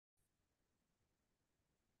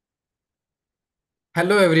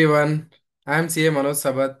Hello everyone, I am CA Manoj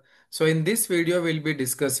Sabat. So in this video we'll be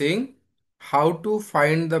discussing how to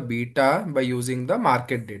find the beta by using the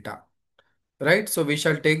market data. Right? So we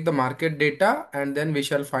shall take the market data and then we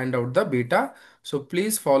shall find out the beta. So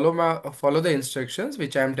please follow the instructions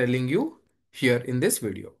which I am telling you here in this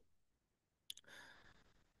video.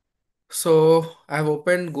 So I have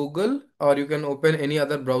opened Google or you can open any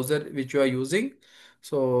other browser which you are using.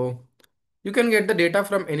 So you can get the data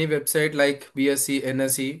from any website like BSc,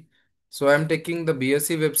 NSE. So I'm taking the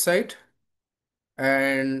BSc website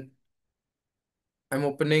and I'm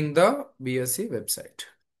opening the BSc website.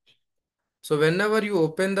 So whenever you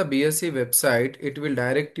open the BSc website, it will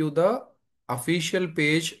direct you the official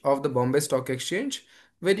page of the Bombay Stock Exchange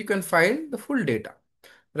where you can find the full data.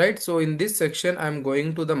 Right? So in this section, I'm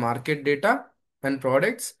going to the market data and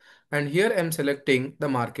products, and here I'm selecting the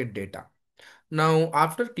market data. Now,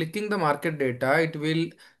 after clicking the market data, it will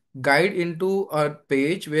guide into a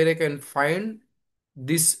page where I can find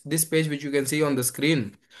this page which you can see on the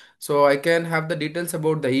screen. So I can have the details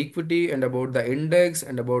about the equity and about the index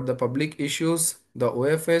and about the public issues, the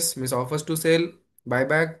OFS, means offers to sell,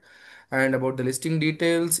 buyback, and about the listing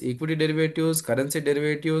details, equity derivatives, currency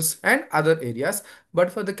derivatives, and other areas. But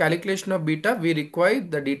for the calculation of beta, we require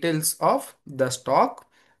the details of the stock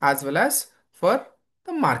as well as for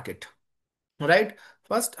the market. Right.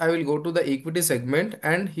 First, I will go to the equity segment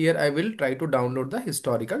and here I will try to download the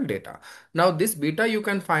historical data. Now this beta you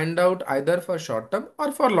can find out either for short term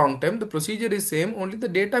or for long term. The procedure is same, only the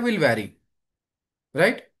data will vary.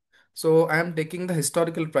 Right. So I am taking the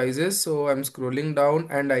historical prices. So I'm scrolling down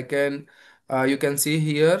and you can see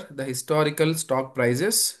here the historical stock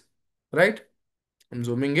prices. Right. I'm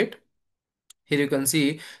zooming it. Here you can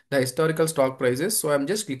see the historical stock prices. So I'm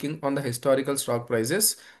just clicking on the historical stock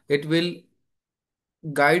prices. It will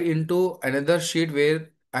guide into another sheet where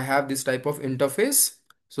I have this type of interface.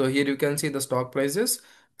 So here you can see the stock prices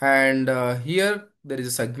and here there is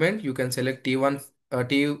a segment. You can select T1,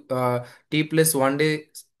 T plus 1 day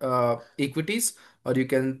equities, or you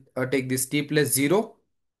can take this T plus 0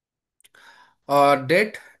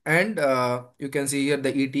 debt, and you can see here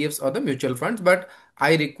the ETFs or the mutual funds, but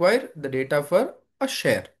I require the data for a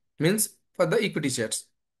share, means for the equity shares.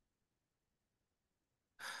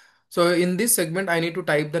 So in this segment, I need to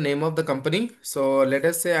type the name of the company. So let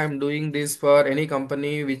us say I'm doing this for any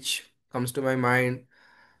company which comes to my mind.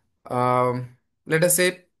 Let us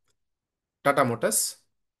say Tata Motors,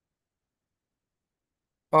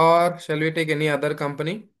 or shall we take any other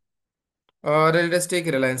company? Or let us take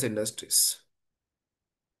Reliance Industries.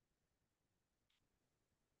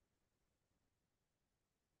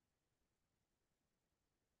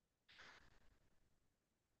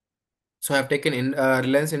 So I have taken in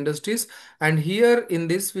Reliance Industries, and here in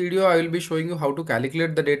this video I will be showing you how to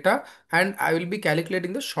calculate the data, and I will be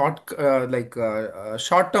calculating the short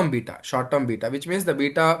term beta, which means the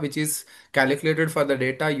beta which is calculated for the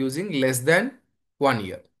data using less than 1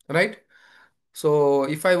 year, right? So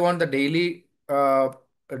if I want the daily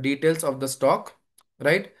details of the stock,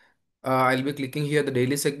 right? I'll be clicking here the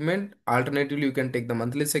daily segment. Alternatively, you can take the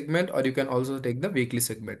monthly segment or you can also take the weekly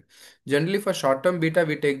segment. Generally, for short-term beta,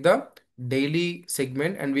 we take the daily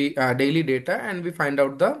segment and we daily data and we find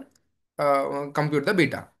out the compute the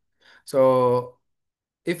beta. So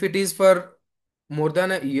if it is for more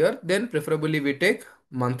than a year, then preferably we take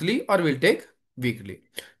monthly or we'll take weekly.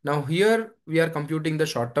 Now here we are computing the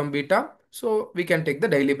short-term beta, so we can take the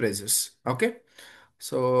daily prices. Okay.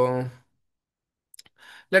 So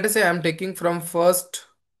let us say I'm taking from first,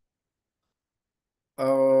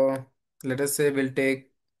 uh, let us say we'll take,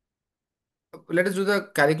 let us do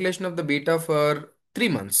the calculation of the beta for 3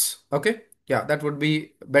 months. Okay. Yeah, that would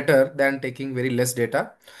be better than taking very less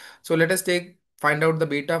data. So let us find out the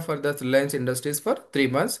beta for the Reliance Industries for 3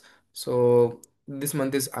 months. So this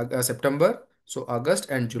month is September. So August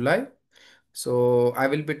and July. So I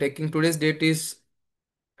will be taking today's date is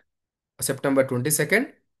September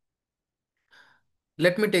 22nd.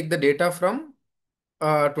 Let me take the data from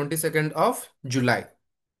 22nd of July.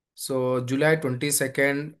 So July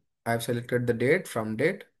 22nd, I've selected the date from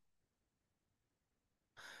date,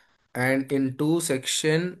 and in two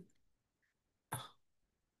section,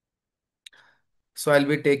 so I'll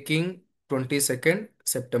be taking 22nd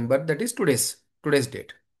September, that is today's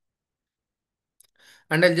date,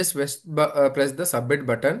 and I'll just press the submit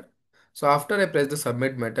button. So after I press the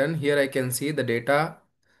submit button, here I can see the data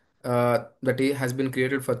has been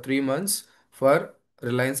created for 3 months for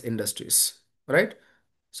Reliance Industries, right?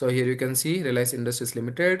 So here you can see Reliance Industries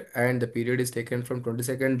Limited, and the period is taken from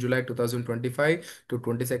 22nd July 2025 to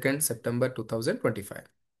 22nd September 2025.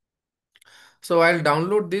 So I'll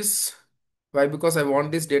download this Why? Because I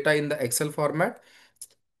want this data in the Excel format.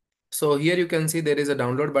 So here you can see there is a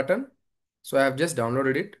download button. So I have just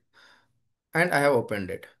downloaded it and I have opened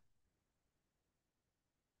it.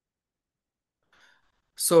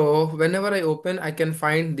 So whenever I open, I can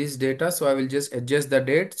find this data. So I will just adjust the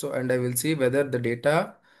date. So and I will see whether the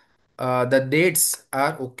data, the dates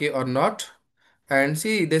are okay or not. And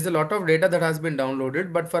see, there's a lot of data that has been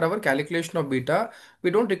downloaded, but for our calculation of beta,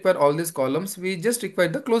 we don't require all these columns. We just require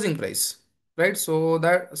the closing price, right? So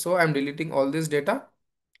I'm deleting all this data.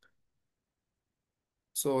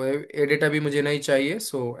 So ये data भी मुझे नहीं चाहिए.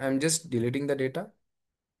 So I'm just deleting the data.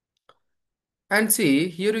 And see,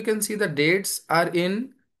 here you can see the dates are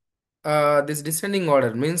in this descending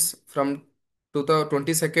order, means from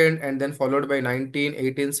 2022nd and then followed by 19,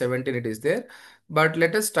 18, 17 it is there. But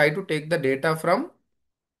let us try to take the data from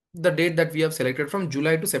the date that we have selected from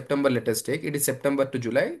July to September. Let us take it is September to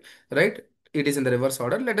July, right? It is in the reverse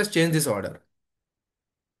order. Let us change this order.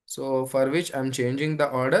 So for which I'm changing the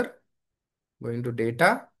order, going to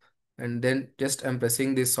data, and then just I'm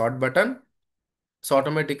pressing this sort button. So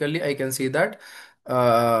automatically I can see that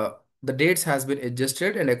uh, the dates has been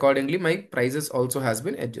adjusted and accordingly my prices also has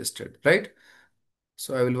been adjusted, right?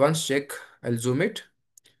 So I will once check, I'll zoom it.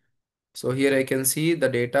 So here I can see the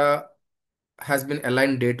data has been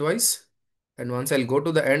aligned date wise. And once I'll go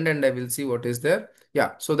to the end and I will see what is there.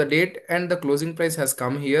 Yeah, so the date and the closing price has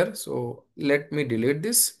come here. So let me delete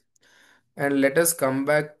this and let us come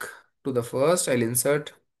back to the first. I'll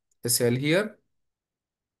insert a cell here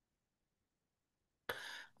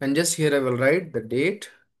and just here I will write the date.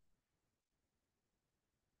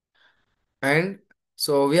 And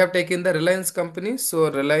so we have taken the Reliance company.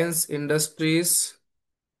 So Reliance Industries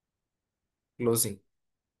closing.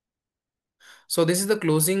 So this is the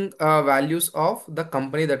closing values of the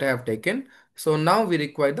company that I have taken. So now we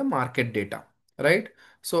require the market data, right?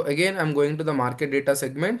 So again, I'm going to the market data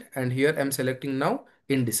segment and here I'm selecting now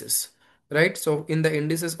indices, right? So in the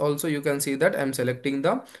indices also you can see that I'm selecting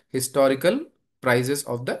the historical prices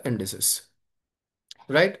of the indices,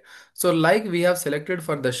 right? So like we have selected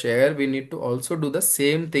for the share, we need to also do the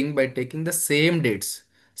same thing by taking the same dates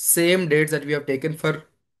that we have taken for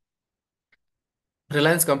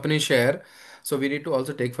Reliance company share. So we need to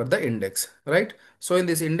also take for the index, right? So in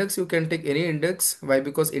this index, you can take any index. Why?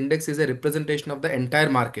 Because index is a representation of the entire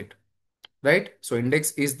market, right? So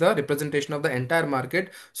index is the representation of the entire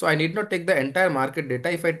market. So I need not take the entire market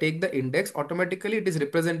data. If I take the index, automatically it is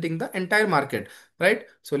representing the entire market, right?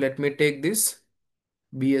 So let me take this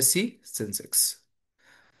BSE Sensex.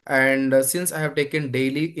 And since I have taken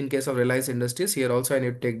daily in case of Reliance Industries, here also I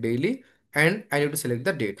need to take daily and I need to select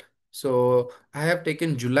the date. So I have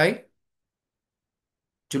taken July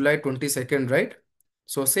 22nd, right?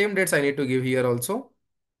 So same dates I need to give here also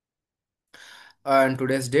and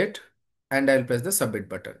today's date and I'll press the submit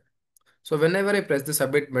button. So whenever I press the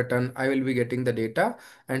submit button, I will be getting the data.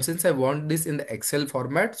 And since I want this in the Excel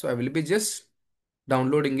format, so I will be just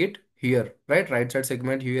downloading it here, right? Right side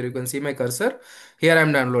segment here, you can see my cursor. Here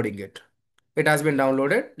I'm downloading it. It has been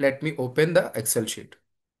downloaded. Let me open the Excel sheet.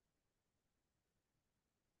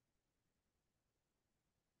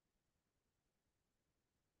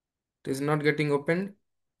 It is not getting opened.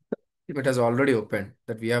 It has already opened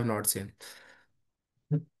that we have not seen.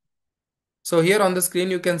 So here on the screen,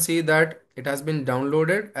 you can see that it has been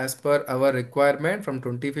downloaded as per our requirement from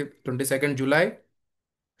 25th, 22nd July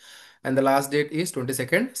and the last date is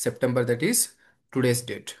 22nd September, that is today's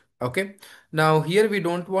date. Okay. Now here we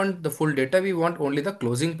don't want the full data. We want only the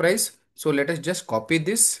closing price. So let us just copy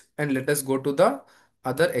this and let us go to the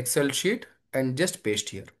other Excel sheet and just paste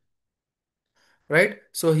here. Right.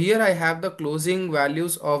 So here I have the closing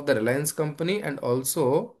values of the Reliance company and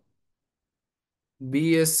also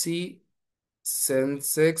BSC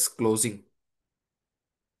Sensex closing.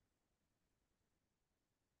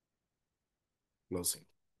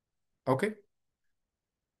 Okay.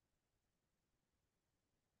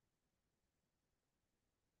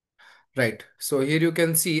 Right. So here you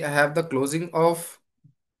can see I have the closing of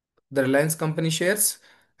the Reliance company shares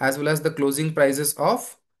as well as the closing prices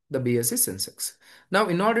of the BSE Sensex. Now,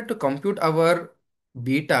 in order to compute our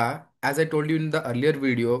beta, as I told you in the earlier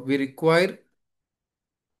video, we require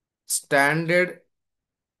standard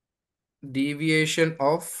deviation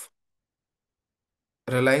of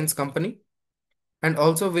Reliance company and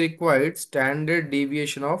also we required standard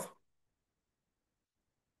deviation of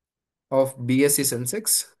BSE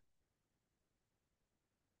Sensex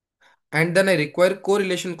and then I require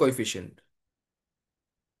correlation coefficient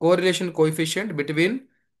between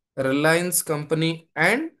Reliance company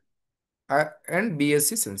and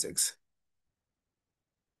BSE Sensex,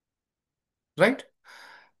 right?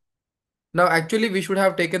 Now, actually, we should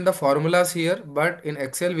have taken the formulas here, but in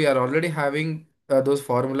Excel, we are already having those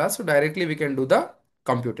formulas. So directly we can do the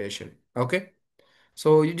computation. Okay.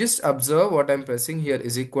 So you just observe what I'm pressing here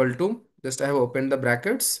is equal to, just I have opened the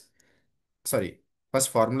brackets. Sorry, first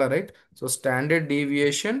formula, right? So standard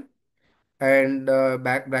deviation and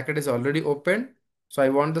back bracket is already open. So I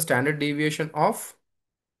want the standard deviation of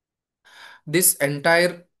this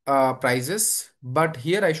entire prices, but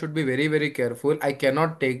here I should be very very careful. I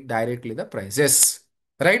cannot take directly the prices,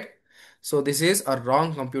 right? So this is a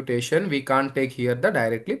wrong computation. We can't take here the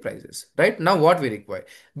directly prices. Right now what we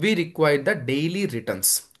require the daily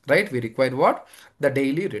returns, right? We require what? The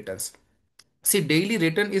daily returns. See, daily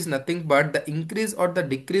return is nothing but the increase or the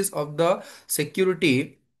decrease of the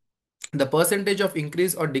security, the percentage of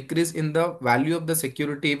increase or decrease in the value of the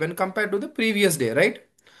security when compared to the previous day, right?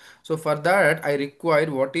 So for that, I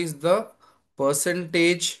require what is the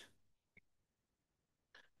percentage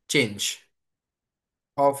change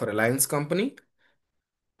of Reliance company,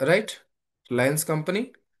 right? Reliance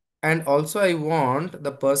company. And also I want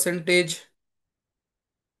the percentage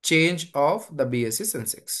change of the BSE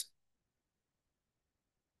Sensex.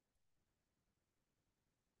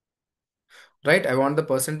 Right, I want the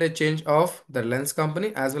percentage change of the lens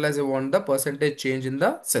company as well as I want the percentage change in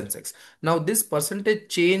the sensex. Now this percentage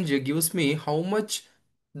change gives me how much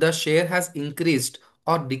the share has increased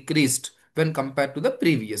or decreased when compared to the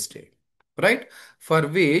previous day, right? For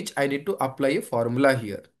which I need to apply a formula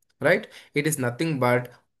here, right? It is nothing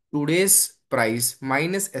but today's price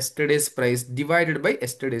minus yesterday's price divided by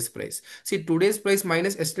yesterday's price. See, today's price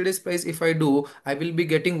minus yesterday's price, if I do, I will be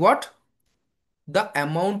getting what? The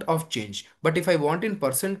amount of change. But if I want in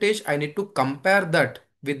percentage, I need to compare that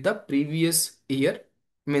with the previous year,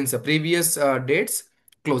 means the previous dates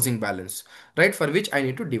closing balance, right? For which I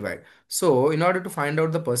need to divide. So in order to find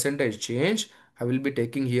out the percentage change, I will be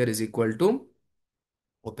taking here is equal to,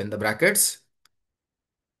 open the brackets.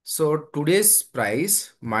 So today's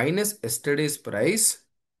price minus yesterday's price,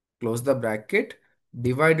 close the bracket,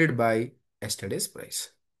 divided by yesterday's price.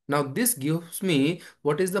 Now this gives me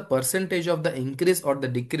what is the percentage of the increase or the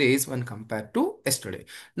decrease when compared to yesterday.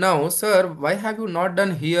 Now, sir, why have you not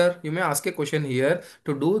done here? You may ask a question here.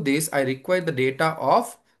 To do this, I require the data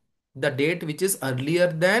of the date which is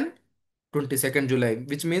earlier than 22nd July,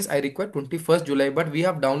 which means I require 21st July, but we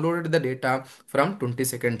have downloaded the data from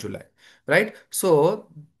 22nd July, right? So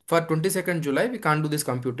for 22nd July, we can't do this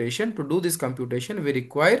computation. To do this computation, we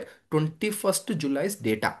require 21st July's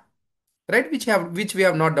data, right? Which we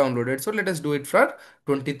have not downloaded. So let us do it for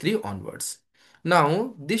 23 onwards.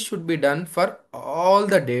 Now this should be done for all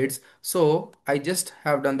the dates. So I just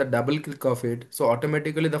have done the double click of it. So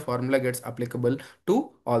automatically the formula gets applicable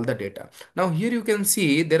to all the data. Now here you can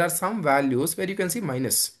see there are some values where you can see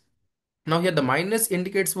minus. Now here the minus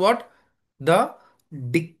indicates what? The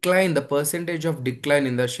decline, the percentage of decline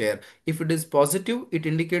in the share. If it is positive, it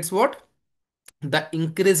indicates what? The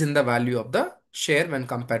increase in the value of the share when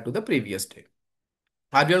compared to the previous day.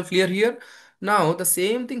 Are you all clear here? Now the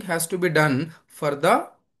same thing has to be done for the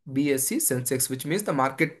BSE Sensex, which means the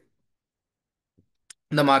market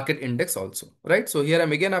index also, right? So here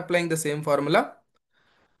I'm again applying the same formula.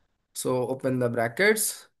 So open the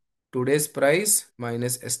brackets, today's price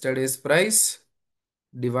minus yesterday's price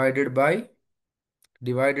divided by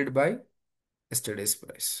yesterday's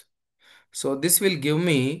price. So this will give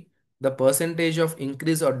me the percentage of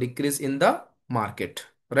increase or decrease in the market,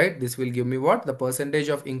 right? This will give me what? The percentage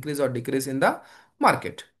of increase or decrease in the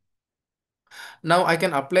market. Now I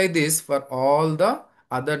can apply this for all the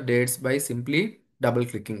other dates by simply double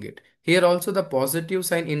clicking it. Here also the positive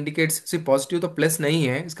sign indicates, see positive तो plus नहीं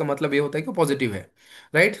है, इसका मतलब ये होता है कि positive है,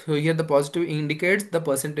 right? So here the positive indicates the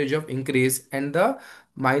percentage of increase and the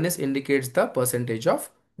minus indicates the percentage of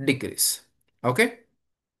decrease. Okay.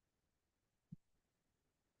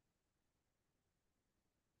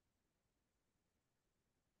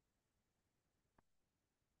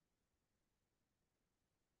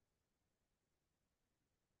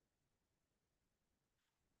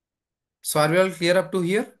 So are we all clear up to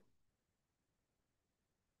here?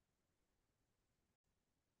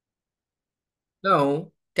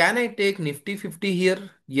 Now, can I take Nifty 50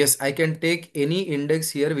 here? Yes, I can take any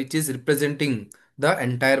index here which is representing the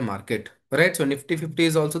entire market. Right? So Nifty 50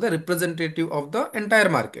 is also the representative of the entire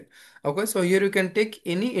market. Okay, so here you can take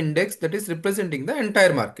any index that is representing the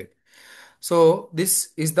entire market. So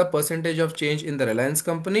this is the percentage of change in the Reliance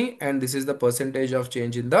company and this is the percentage of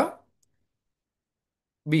change in the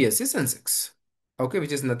BSE Sensex. Okay,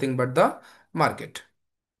 which is nothing but the market.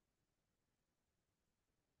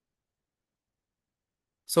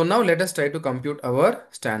 So now let us try to compute our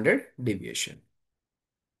standard deviation.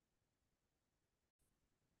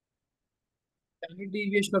 Standard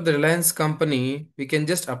deviation of the Reliance company, we can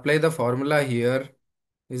just apply the formula here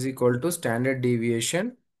is equal to standard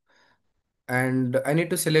deviation, and I need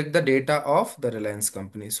to select the data of the Reliance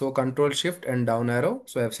company. So control shift and down arrow.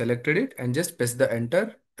 So I have selected it and just press the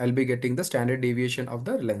enter. I'll be getting the standard deviation of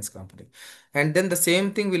the Reliance company. And then the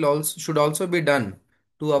same thing will also should also be done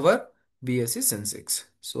to our BSE Sensex.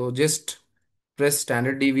 So just press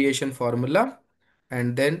standard deviation formula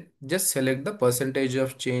and then just select the percentage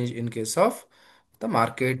of change in case of the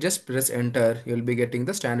market. Just press enter. You'll be getting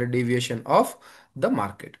the standard deviation of the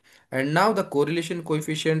market. And now the correlation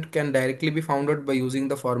coefficient can directly be found out by using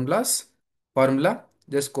the formula,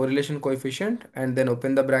 just correlation coefficient, and then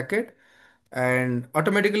open the bracket, and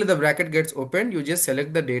automatically the bracket gets opened. You just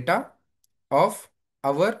select the data of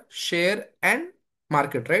our share and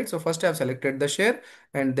market, right? So first I have selected the share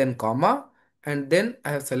and then comma, and then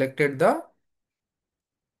I have selected the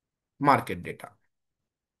market data.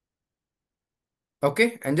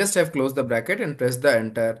 Okay, and just have closed the bracket and press the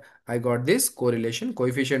enter. I got this correlation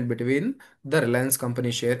coefficient between the Reliance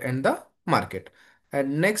company share and the market.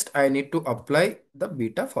 And next I need to apply the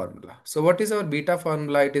beta formula. So what is our beta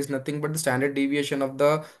formula? It is nothing but the standard deviation of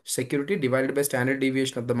the security divided by standard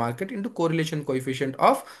deviation of the market into correlation coefficient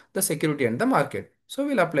of the security and the market. So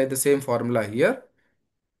we'll apply the same formula here.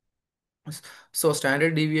 So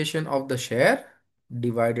standard deviation of the share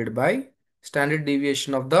divided by standard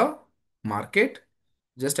deviation of the market,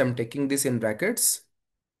 just I'm taking this in brackets,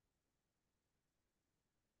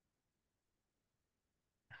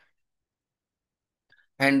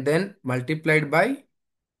 and then multiplied by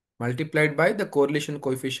the correlation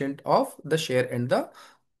coefficient of the share and the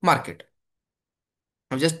market.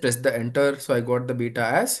 I just press the enter, so I got the beta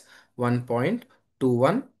as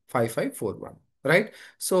 1.215541, right?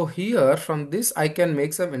 So here from this I can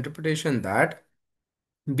make some interpretation that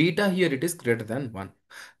beta here it is greater than 1.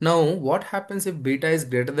 Now what happens if beta is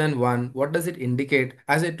greater than 1? What does it indicate?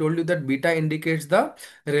 As I told you that beta indicates the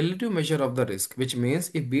relative measure of the risk, which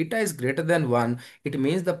means if beta is greater than 1, it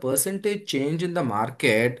means the percentage change in the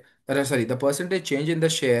market, the percentage change in the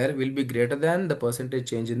share will be greater than the percentage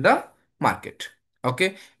change in the market.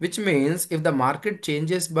 Okay, which means if the market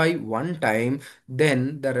changes by one time,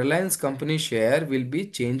 then the Reliance company share will be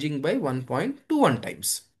changing by 1.21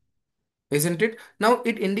 times, isn't it? Now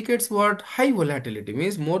it indicates what? High volatility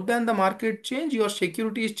means more than the market change, your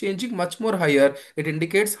security is changing much more higher. It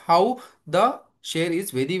indicates how the share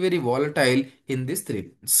is very, very volatile in these 3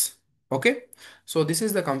 months. Okay, so this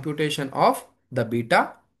is the computation of the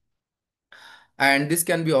beta, and this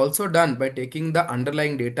can be also done by taking the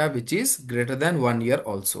underlying data which is greater than 1 year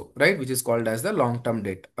also, right, which is called as the long term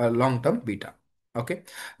data, long term beta. Okay,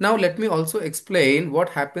 now let me also explain what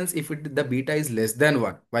happens if the beta is less than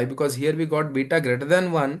 1. Why? Because here we got beta greater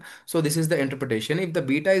than 1, so this is the interpretation. If the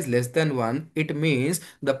beta is less than 1, it means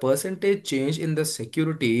the percentage change in the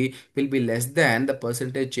security will be less than the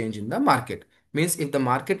percentage change in the market. Means if the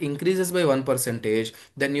market increases by 1 percentage,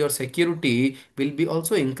 then your security will be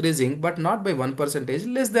also increasing, but not by 1 percentage,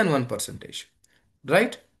 less than 1 percentage,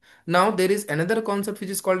 right? Now there is another concept which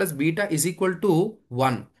is called as beta is equal to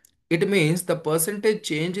 1. It means the percentage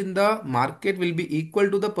change in the market will be equal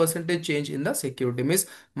to the percentage change in the security. Means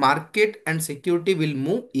market and security will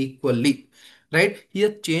move equally, right? ये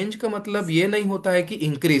change का मतलब ये नहीं होता है कि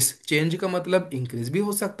increase, change का मतलब इंक्रीज भी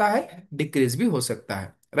हो सकता है, डिक्रीज भी हो सकता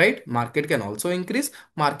है, right? Market can also increase,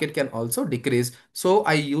 market can also decrease. So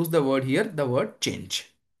I use the word here, the word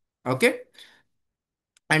change. Okay.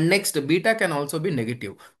 And next, beta can also be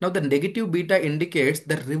negative. Now the negative beta indicates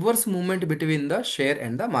the reverse movement between the share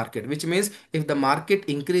and the market, which means if the market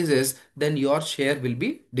increases, then your share will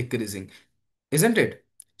be decreasing, isn't it?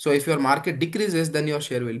 So if your market decreases, then your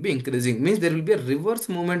share will be increasing. Means there will be a reverse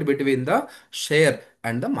movement between the share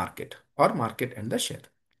and the market, or market and the share.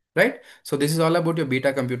 Right? So this is all about your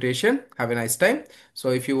beta computation. Have a nice time.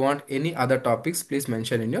 So if you want any other topics, please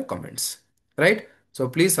mention in your comments. Right? So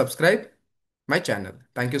please subscribe my channel.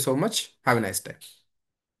 Thank you so much. Have a nice day.